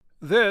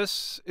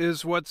This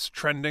is what's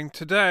trending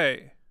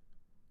today.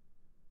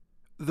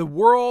 The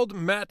world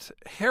met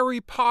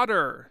Harry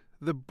Potter,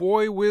 the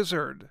boy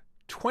wizard,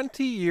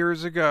 20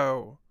 years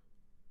ago.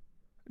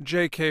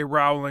 J.K.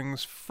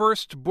 Rowling's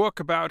first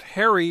book about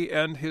Harry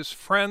and his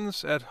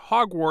friends at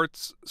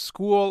Hogwarts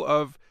School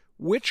of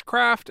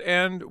Witchcraft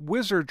and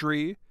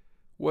Wizardry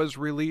was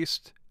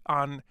released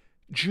on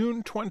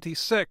June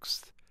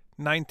 26,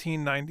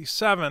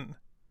 1997.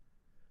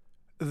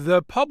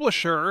 The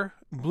publisher,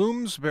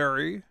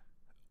 Bloomsbury,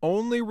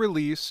 only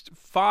released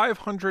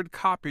 500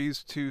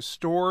 copies to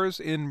stores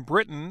in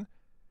Britain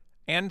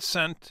and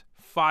sent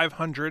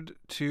 500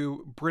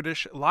 to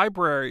British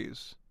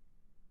libraries.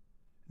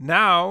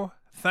 Now,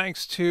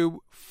 thanks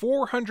to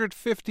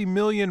 450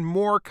 million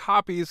more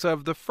copies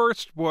of the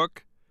first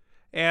book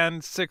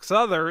and 6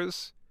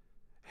 others,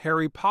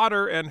 Harry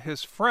Potter and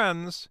his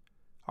friends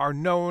are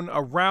known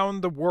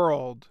around the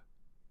world.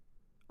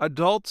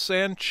 Adults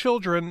and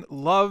children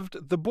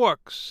loved the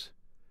books,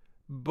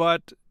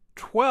 but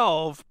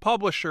 12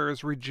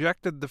 publishers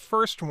rejected the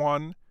first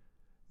one,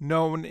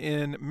 known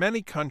in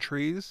many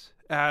countries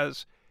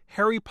as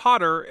Harry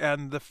Potter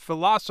and the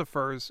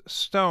Philosopher's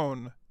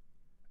Stone.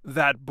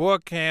 That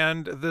book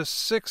and the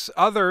 6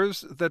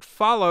 others that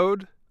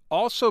followed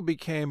also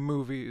became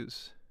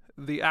movies.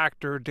 The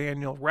actor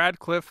Daniel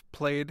Radcliffe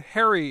played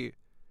Harry.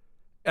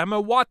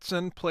 Emma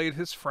Watson played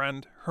his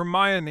friend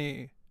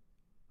Hermione.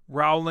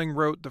 Rowling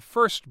wrote the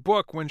first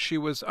book when she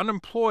was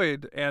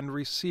unemployed and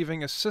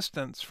receiving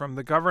assistance from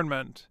the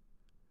government.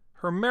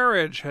 Her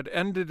marriage had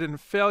ended in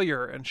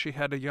failure and she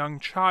had a young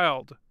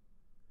child.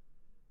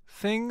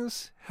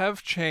 Things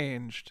have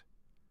changed.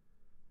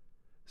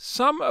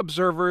 Some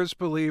observers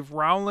believe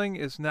Rowling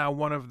is now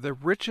one of the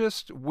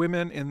richest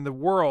women in the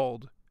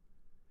world.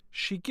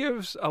 She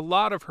gives a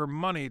lot of her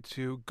money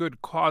to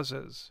good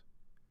causes.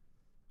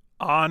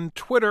 On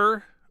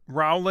Twitter,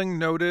 Rowling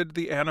noted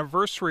the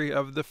anniversary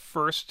of the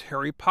first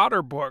Harry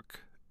Potter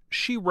book.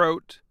 She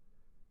wrote,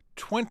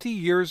 "20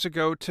 years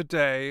ago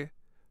today,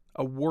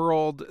 a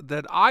world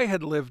that I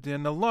had lived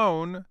in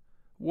alone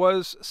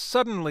was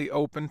suddenly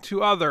open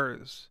to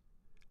others.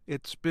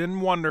 It's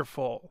been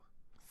wonderful.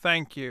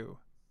 Thank you."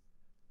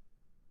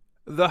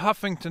 The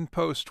Huffington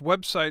Post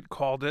website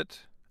called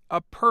it a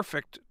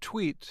perfect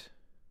tweet.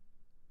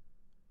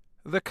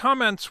 The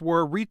comments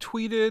were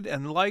retweeted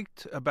and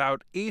liked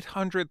about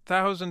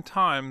 800,000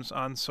 times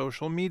on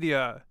social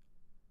media.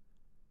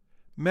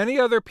 Many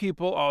other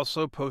people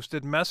also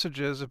posted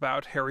messages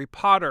about Harry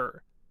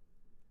Potter.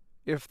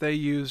 If they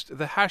used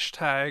the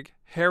hashtag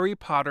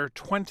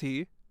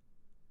HarryPotter20,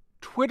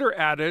 Twitter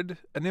added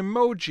an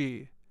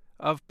emoji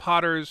of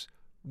Potter's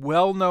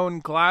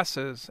well-known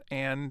glasses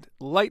and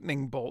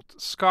lightning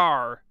bolt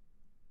scar.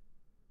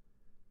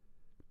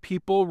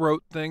 People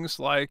wrote things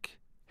like,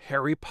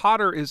 "Harry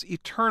Potter is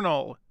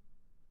eternal,"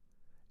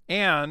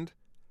 and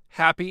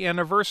 "Happy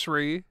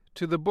anniversary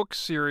to the book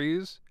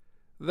series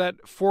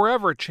that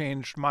forever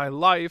changed my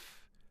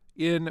life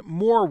in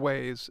more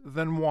ways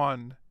than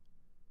one."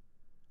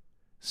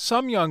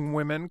 Some young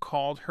women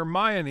called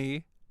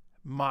Hermione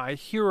my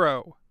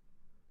hero.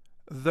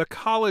 The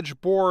College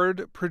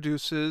Board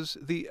produces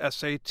the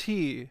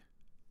SAT,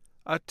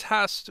 a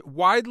test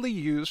widely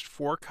used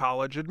for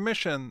college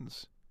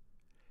admissions.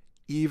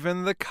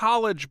 Even the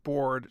College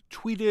Board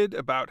tweeted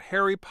about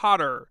Harry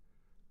Potter,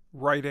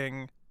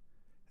 writing,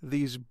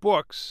 "These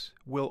books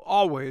will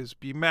always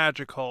be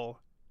magical."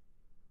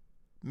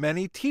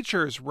 Many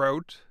teachers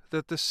wrote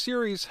that the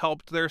series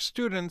helped their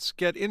students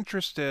get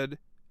interested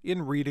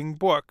in reading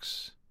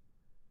books.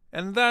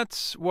 And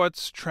that's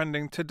what's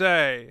trending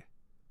today.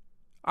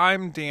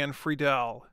 I'm Dan Friedel.